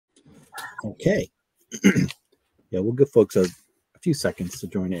Okay. Yeah, we'll give folks a few seconds to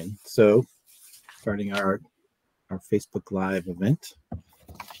join in. So, starting our Facebook Live event.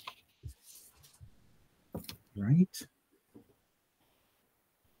 Right.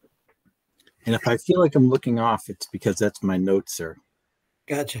 And if I feel like I'm looking off, it's because that's my notes are.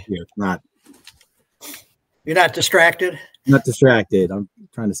 Gotcha. Here, not. You're not distracted? Not distracted. I'm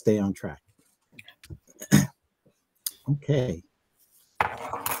trying to stay on track. Okay.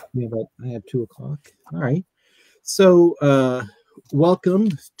 Yeah, but I have 2 o'clock. All right. So, welcome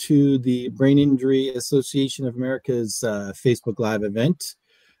to the Brain Injury Association of America's Facebook Live event.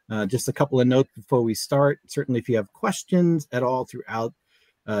 Just a couple of notes before we start. Certainly, if you have questions at all throughout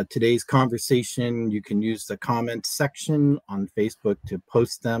today's conversation, you can use the comments section on Facebook to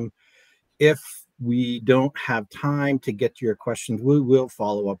post them. If we don't have time to get to your questions, we will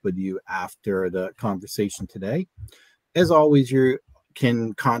follow up with you after the conversation today. As always, you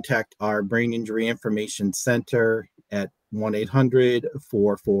can contact our Brain Injury Information Center at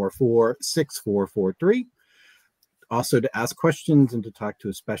 1-800-444-6443. Also to ask questions and to talk to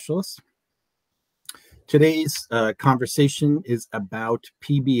a specialist. Today's conversation is about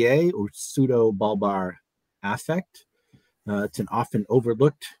PBA, or pseudobulbar affect. It's an often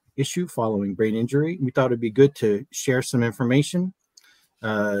overlooked issue following brain injury. We thought it'd be good to share some information,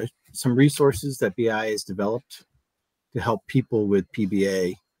 some resources that BI has developed to help people with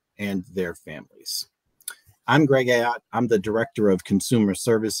PBA and their families. I'm Greg Ayotte. I'm the Director of Consumer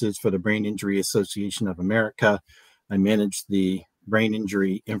Services for the Brain Injury Association of America. I manage the Brain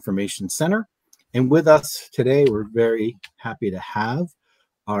Injury Information Center. And with us today, we're very happy to have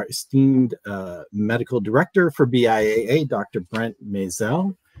our esteemed medical director for BIAA, Dr. Brent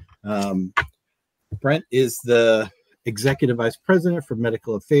Maisel. Brent is the Executive Vice President for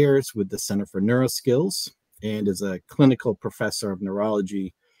Medical Affairs with the Center for Neuroskills and is a clinical professor of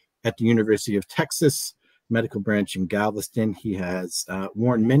neurology at the University of Texas Medical Branch in Galveston. He has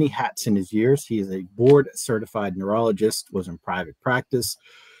worn many hats in his years. He is a board-certified neurologist, was in private practice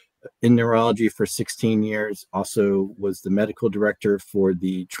in neurology for 16 years, also was the medical director for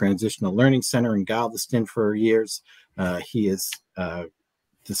the Transitional Learning Center in Galveston for years. He has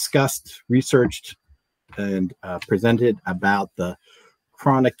discussed, researched, and presented about the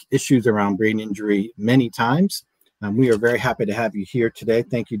chronic issues around brain injury many times. We are very happy to have you here today.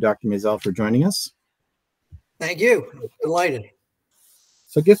 Thank you, Dr. Maisel, for joining us. Thank you. Delighted.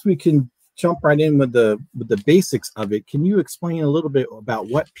 So I guess we can jump right in with the basics of it. Can you explain a little bit about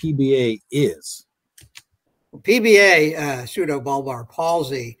what PBA is? Well, PBA, pseudobulbar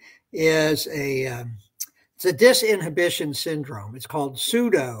palsy, is it's a disinhibition syndrome. It's called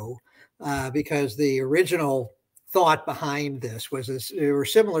pseudo because the original thought behind this was there were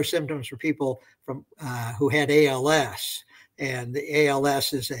similar symptoms for people from who had ALS, and the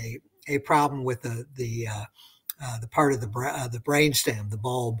ALS is a problem with the part of the brainstem, the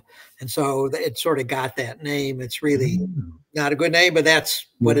bulb, and so it sort of got that name. It's really not a good name, but that's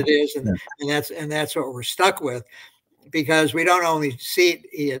what it is, and that's what we're stuck with, because we don't only see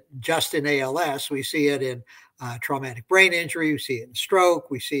it just in ALS, we see it in traumatic brain injury, we see it in stroke,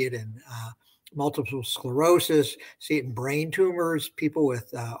 we see it in multiple sclerosis, see it in brain tumors, people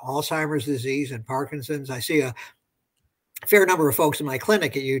with Alzheimer's disease and Parkinson's. I see a fair number of folks in my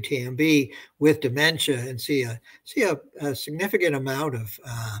clinic at UTMB with dementia, and see a significant amount of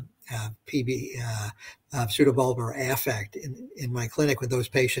pseudobulbar affect in my clinic with those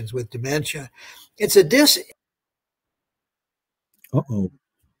patients with dementia. It's a Uh-oh.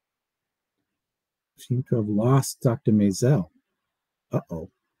 Seem to have lost Dr. Maisel. Uh-oh.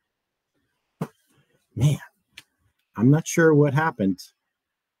 Man, I'm not sure what happened.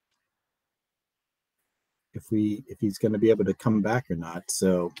 If he's going to be able to come back or not.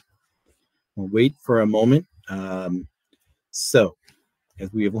 So we'll wait for a moment. So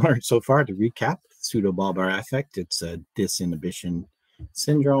as we have learned so far, to recap, pseudobulbar affect, it's a disinhibition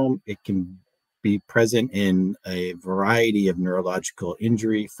syndrome. It can be present in a variety of neurological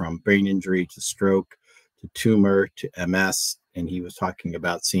injury, from brain injury to stroke to tumor to MS. And he was talking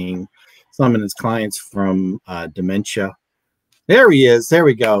about seeing some of his clients from dementia. There he is. There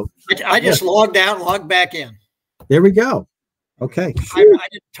we go. I just logged out and logged back in. There we go. Okay. I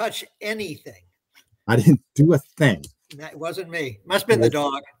didn't touch anything. I didn't do a thing. That wasn't me. Must have been the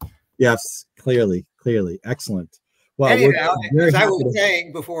dog. Yes, clearly. Excellent. Well, anyhow, as I was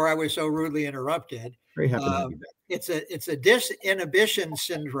saying before I was so rudely interrupted, very happy to have you back. It's a disinhibition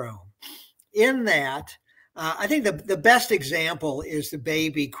syndrome. In that, I think the best example is the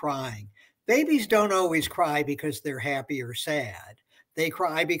baby crying. Babies don't always cry because they're happy or sad. They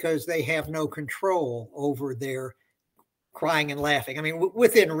cry because they have no control over their crying and laughing. I mean,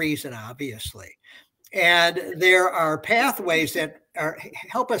 within reason, obviously. And there are pathways that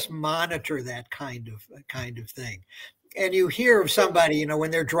help us monitor that kind of thing. And you hear of somebody, you know,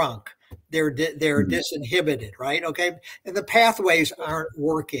 when they're drunk, they're disinhibited, right? Okay, and the pathways aren't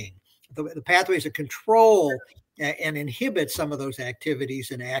working. The pathways that control and inhibit some of those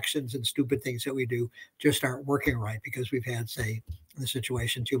activities and actions and stupid things that we do just aren't working right because we've had, say, in the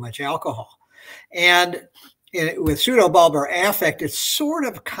situation, too much alcohol. And with pseudobulbar affect, it's sort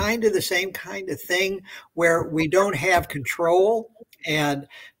of kind of the same kind of thing where we don't have control, and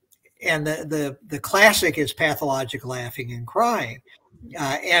the classic is pathologic laughing and crying,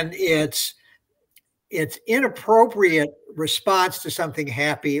 and it's inappropriate response to something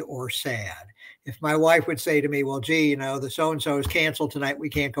happy or sad. If my wife would say to me, well, gee, you know, the so-and-so is canceled tonight, we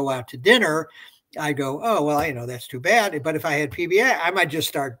can't go out to dinner, I go, oh, well, you know, that's too bad. But if I had PBA, I might just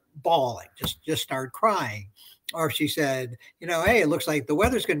start bawling, just start crying. Or if she said, you know, hey, it looks like the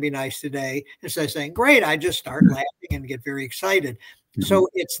weather's going to be nice today, instead of saying, great, I just start laughing and get very excited. So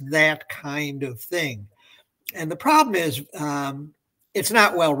it's that kind of thing. And the problem is it's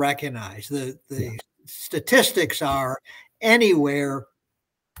not well recognized. The statistics are anywhere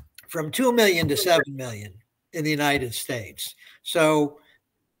from 2 million to 7 million in the United States. So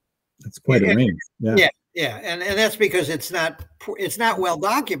that's quite a range. Yeah. And that's because it's not well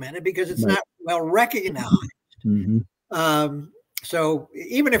documented, because it's not well recognized. So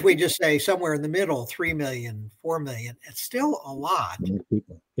even if we just say somewhere in the middle, 3 million, 4 million, it's still a lot.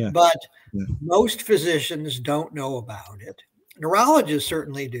 But most physicians don't know about it. Neurologists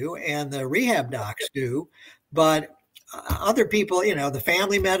certainly do, and the rehab docs do, but other people, you know, the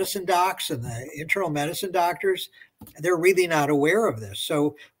family medicine docs and the internal medicine doctors, they're really not aware of this.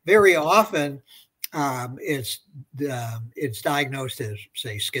 So very often it's diagnosed as,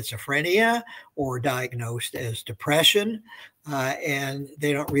 say, schizophrenia or diagnosed as depression, and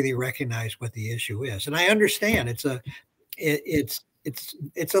they don't really recognize what the issue is. And I understand it's a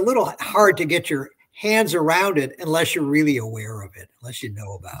little hard to get your hands around it unless you're really aware of it, unless you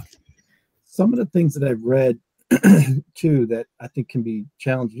know about it. Some of the things that I've read too that I think can be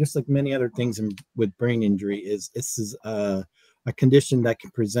challenging, just like many other things with brain injury, is this is a condition that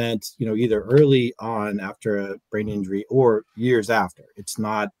can present, you know, either early on after a brain injury or years after. It's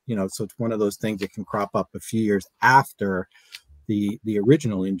not, you know, so it's one of those things that can crop up a few years after the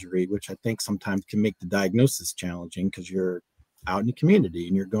original injury, which I think sometimes can make the diagnosis challenging because you're out in the community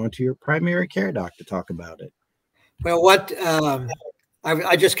and you're going to your primary care doc to talk about it. Well,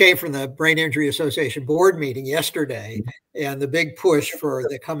 I just came from the Brain Injury Association board meeting yesterday, and the big push for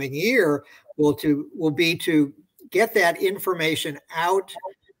the coming year will be to get that information out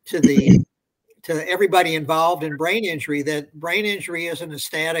to everybody involved in brain injury, that brain injury isn't a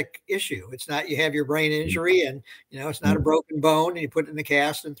static issue. It's not, you have your brain injury and, you know, it's not a broken bone and you put it in the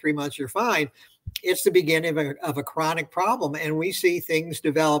cast in 3 months, you're fine. It's the beginning of a chronic problem. And we see things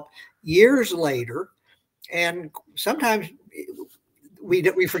develop years later. And sometimes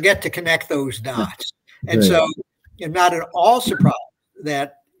we forget to connect those dots. And so I'm not at all surprised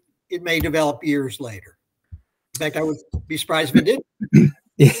that it may develop years later. In fact, I would be surprised if it didn't.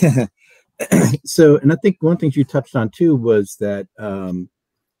 Yeah. So, and I think one thing you touched on too was that, and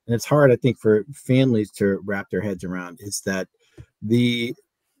it's hard, I think, for families to wrap their heads around, is that the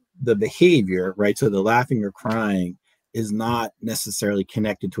behavior, right? So the laughing or crying is not necessarily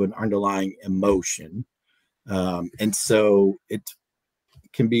connected to an underlying emotion. And so it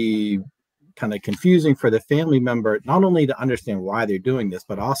can be kind of confusing for the family member, not only to understand why they're doing this,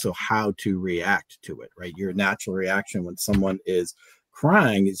 but also how to react to it, right? Your natural reaction when someone is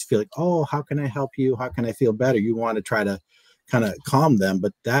crying is feel like, oh, how can I help you? How can I feel better? You want to try to kind of calm them,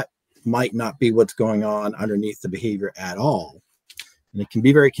 but that might not be what's going on underneath the behavior at all. And it can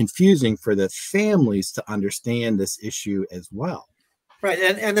be very confusing for the families to understand this issue as well. Right.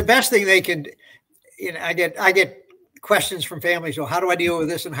 And the best thing they can, you know, I get questions from families. Well, how do I deal with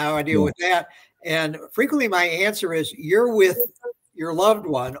this and how I deal with that? And frequently my answer is, you're with your loved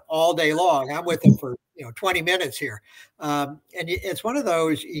one all day long. I'm with them for 20 minutes here. And it's one of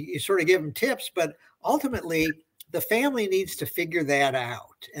those, you sort of give them tips, but ultimately the family needs to figure that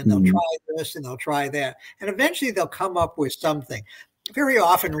out. And they'll try this and they'll try that. And eventually they'll come up with something. Very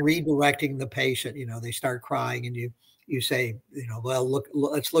often redirecting the patient, they start crying and you say, well,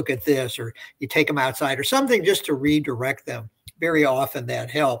 let's look at this, or you take them outside or something just to redirect them. Very often that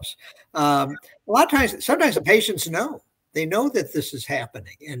helps. A lot of times, sometimes the patients know. They know that this is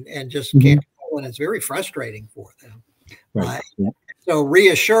happening and just can't control, and it's very frustrating for them. Right. So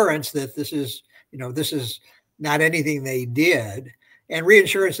reassurance that this is not anything they did, and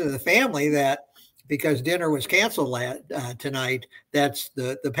reassurance to the family that because dinner was canceled tonight, that's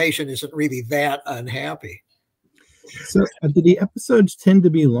the patient isn't really that unhappy. So do the episodes tend to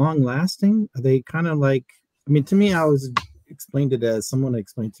be long lasting? Are they kind of like, I mean, to me, I was explained it as someone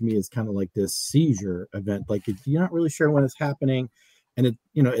explained to me as kind of like this seizure event. Like you're not really sure when it's happening, and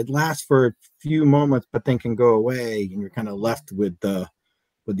it lasts for a few moments, but then can go away, and you're kind of left with the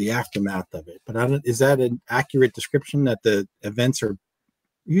aftermath of it. But is that an accurate description that the events are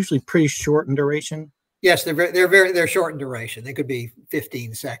usually pretty short in duration? Yes, they're short in duration. They could be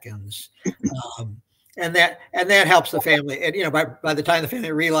 15 seconds. And that helps the family. And by the time the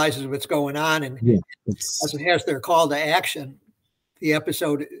family realizes what's going on and has their call to action, the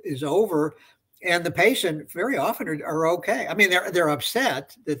episode is over, and the patient very often are okay. I mean, they're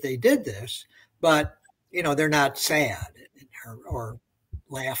upset that they did this, but they're not sad or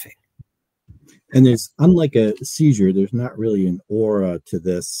laughing. And unlike a seizure, there's not really an aura to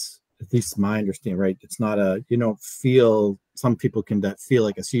this, at least my understanding, right? It's not you don't feel, some people can feel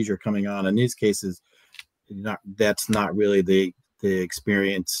like a seizure coming on. In these cases, that's not really the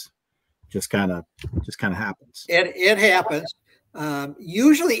experience. Just kind of happens. It happens,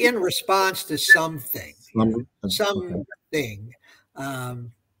 usually in response to something, but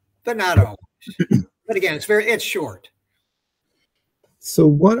not always. But again, it's short. So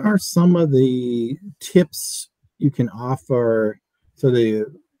what are some of the tips you can offer so the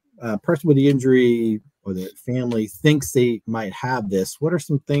person with the injury or the family thinks they might have this? What are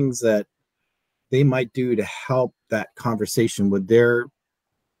some things that they might do to help that conversation with their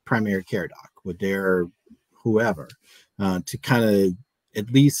primary care doc, with their whoever, to kind of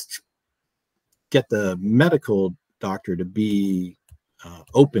at least get the medical doctor to be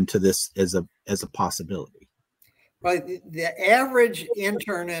open to this as a possibility? Well, the average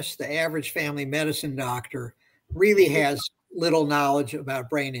internist, the average family medicine doctor really has little knowledge about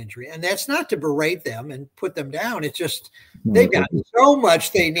brain injury. And that's not to berate them and put them down. It's just they've got so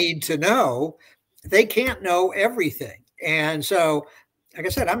much they need to know. They can't know everything. And so, like I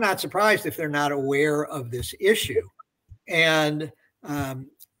said, I'm not surprised if they're not aware of this issue. And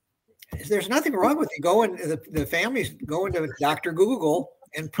there's nothing wrong with the families going to Dr. Google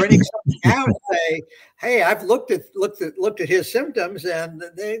and printing something out and say, hey, I've looked at his symptoms and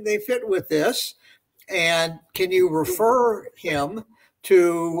they fit with this. And can you refer him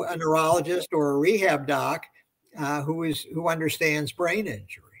to a neurologist or a rehab doc who understands brain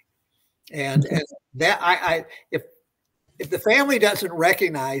injury? And that if the family doesn't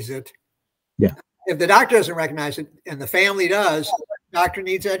recognize it, if the doctor doesn't recognize it and the family does, the doctor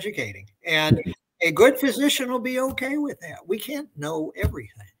needs educating. And a good physician will be okay with that. We can't know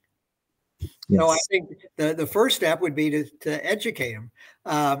everything. Yes. So I think the first step would be to educate them.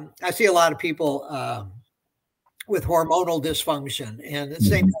 I see a lot of people with hormonal dysfunction, and the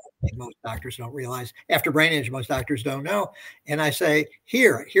same thing most doctors don't realize. After brain injury, most doctors don't know. And I say,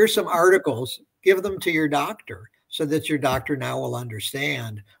 here's some articles, give them to your doctor so that your doctor now will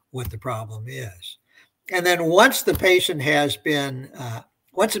understand what the problem is. And then once the patient has been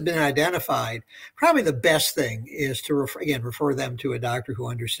once it's been identified, probably the best thing is to refer them to a doctor who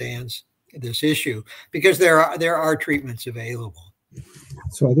understands this issue, because there are treatments available.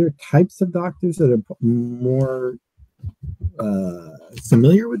 So are there types of doctors that are more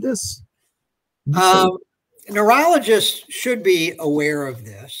familiar with this? Neurologists should be aware of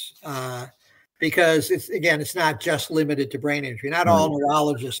this because it's not just limited to brain injury. Not all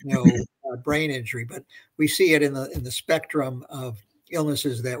neurologists know brain injury, but we see it in the spectrum of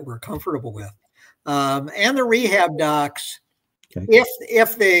illnesses that we're comfortable with. And the rehab docs,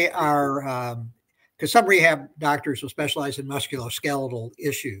 if they are, because some rehab doctors will specialize in musculoskeletal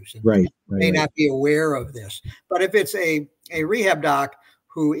issues and may not be aware of this. But if it's a rehab doc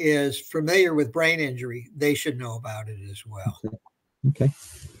who is familiar with brain injury, they should know about it as well. Okay.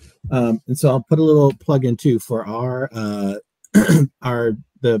 And so I'll put a little plug in too for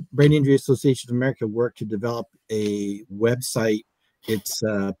the Brain Injury Association of America work to develop a website. It's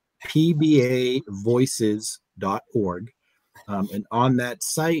pbavoices.org. And on that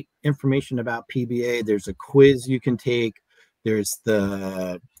site, information about PBA, there's a quiz you can take. There's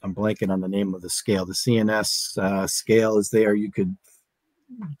I'm blanking on the name of the scale. The CNS scale is there. You could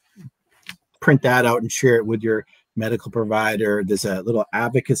print that out and share it with your medical provider. There's a little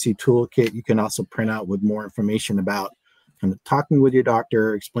advocacy toolkit you can also print out with more information about kind of talking with your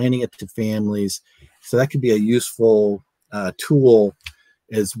doctor, explaining it to families. So that could be a useful tool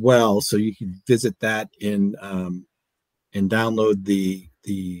as well. So you can visit that and download the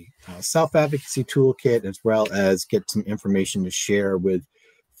self-advocacy toolkit, as well as get some information to share with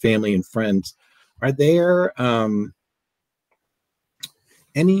family and friends. Are there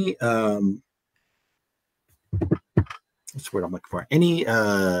any what's the word I'm looking for? Any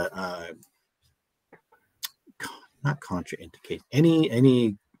not contraindicate.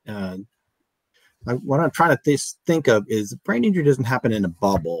 Any what I'm trying to think of is brain injury doesn't happen in a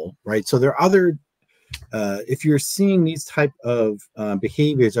bubble, right? So there are other if you're seeing these type of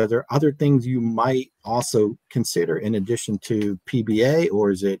behaviors, are there other things you might also consider in addition to PBA,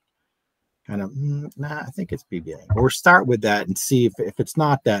 or is it kind of, nah, I think it's PBA? Or start with that and see if it's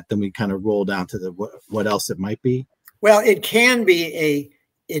not that, then we kind of roll down to the what else it might be. Well, it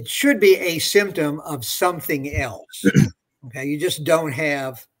should be a symptom of something else. Okay, you just don't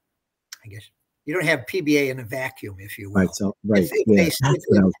have, I guess, you don't have PBA in a vacuum, if you will. Right. So, right.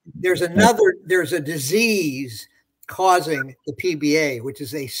 There's a disease causing the PBA, which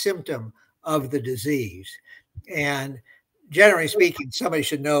is a symptom of the disease. And generally speaking, somebody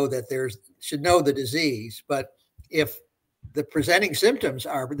should know that should know the disease. But if the presenting symptoms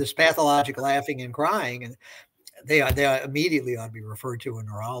are this pathologic laughing and crying, and they immediately ought to be referred to a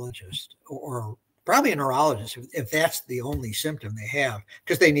neurologist, or probably a neurologist if that's the only symptom they have,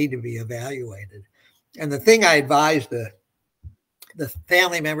 because they need to be evaluated. And the thing I advise the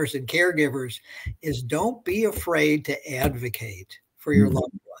family members and caregivers is, don't be afraid to advocate for your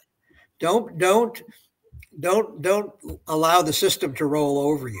loved one. Don't allow the system to roll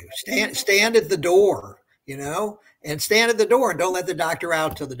over you. Stand at the door, and stand at the door, and don't let the doctor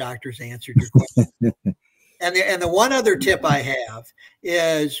out till the doctor's answered your question. And the one other tip I have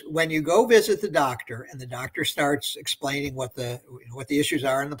is, when you go visit the doctor and the doctor starts explaining what the issues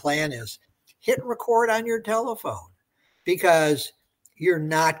are and the plan is, hit record on your telephone, because you're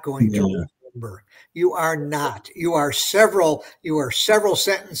not going to remember. You are not. You are several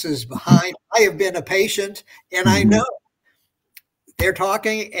sentences behind. I have been a patient, and I know they're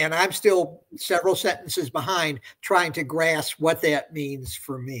talking, and I'm still several sentences behind trying to grasp what that means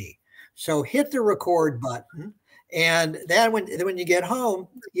for me. So hit the record button, and then when you get home,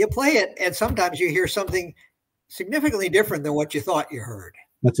 you play it, and sometimes you hear something significantly different than what you thought you heard.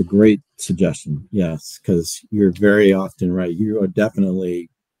 That's a great suggestion. Yes, because you're very often right. You are definitely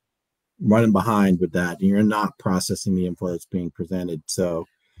running behind with that, and you're not processing the info that's being presented. So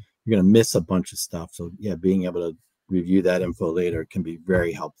you're going to miss a bunch of stuff. So yeah, being able to review that info later can be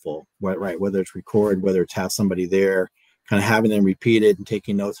very helpful. Right, whether it's record, whether it's have somebody there, kind of having them repeat it and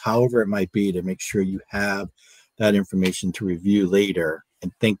taking notes, however it might be, to make sure you have that information to review later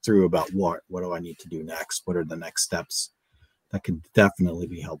and think through about what do I need to do next? What are the next steps? That can definitely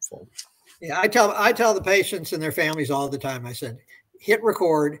be helpful. Yeah, I tell the patients and their families all the time, I said, hit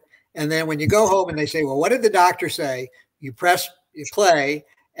record. And then when you go home and they say, well, what did the doctor say? You play,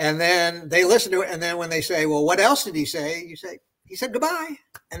 and then they listen to it. And then when they say, well, what else did he say? You say, he said goodbye.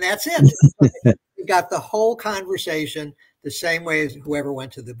 And that's it. You got the whole conversation the same way as whoever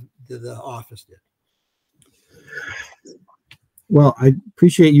went to the office did. Well, I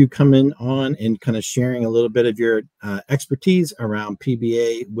appreciate you coming on and kind of sharing a little bit of your expertise around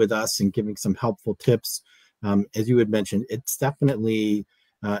PBA with us and giving some helpful tips. As you had mentioned, it's definitely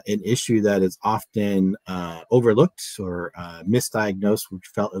an issue that is often overlooked or misdiagnosed, which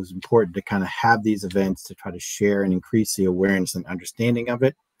felt it was important to kind of have these events to try to share and increase the awareness and understanding of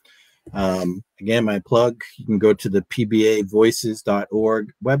it. Again, my plug, you can go to the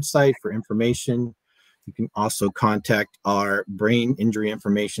pbavoices.org website for information. You can also contact our Brain Injury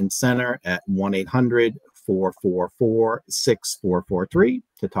Information Center at 1-800-444-6443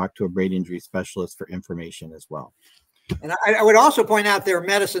 to talk to a brain injury specialist for information as well. And I would also point out there are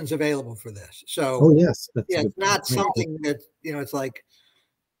medicines available for this. So yes, it's not something that, it's like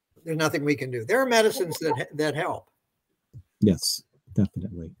there's nothing we can do. There are medicines that help. Yes,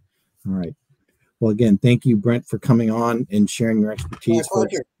 definitely. All right. Well, again, thank you, Brent, for coming on and sharing your expertise.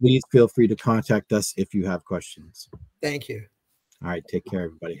 Please feel free to contact us if you have questions. Thank you. All right. Take care,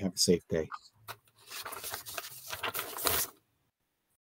 everybody. Have a safe day.